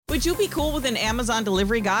Would you be cool with an Amazon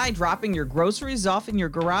delivery guy dropping your groceries off in your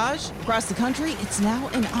garage? Across the country, it's now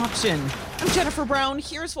an option. I'm Jennifer Brown.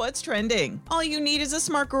 Here's what's trending. All you need is a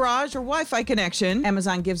smart garage or Wi-Fi connection.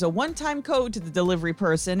 Amazon gives a one-time code to the delivery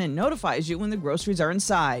person and notifies you when the groceries are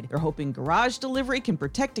inside. They're hoping garage delivery can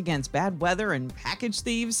protect against bad weather and package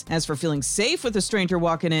thieves. As for feeling safe with a stranger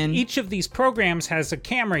walking in, each of these programs has a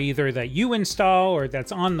camera either that you install or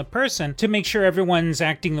that's on the person to make sure everyone's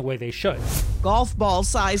acting the way they should. Golf ball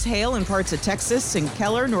size hail in parts of Texas and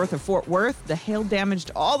Keller, north of Fort Worth. The hail damaged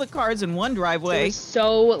all the cars in one driveway. It was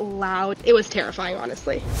so loud. It was terrifying,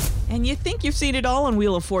 honestly. And you think you've seen it all on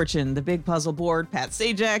Wheel of Fortune. The big puzzle board, Pat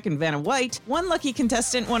Sajak and Vanna White. One lucky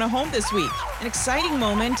contestant won a home this week. An exciting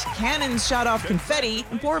moment. Cannons shot off confetti,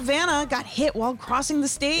 and poor Vanna got hit while crossing the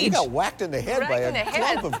stage. You got whacked in the head by a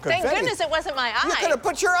clump of confetti. Thank goodness it wasn't my eye. You could have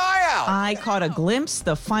put your eye out. I caught a glimpse,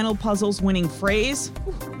 the final puzzle's winning phrase.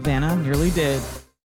 Vanna nearly did.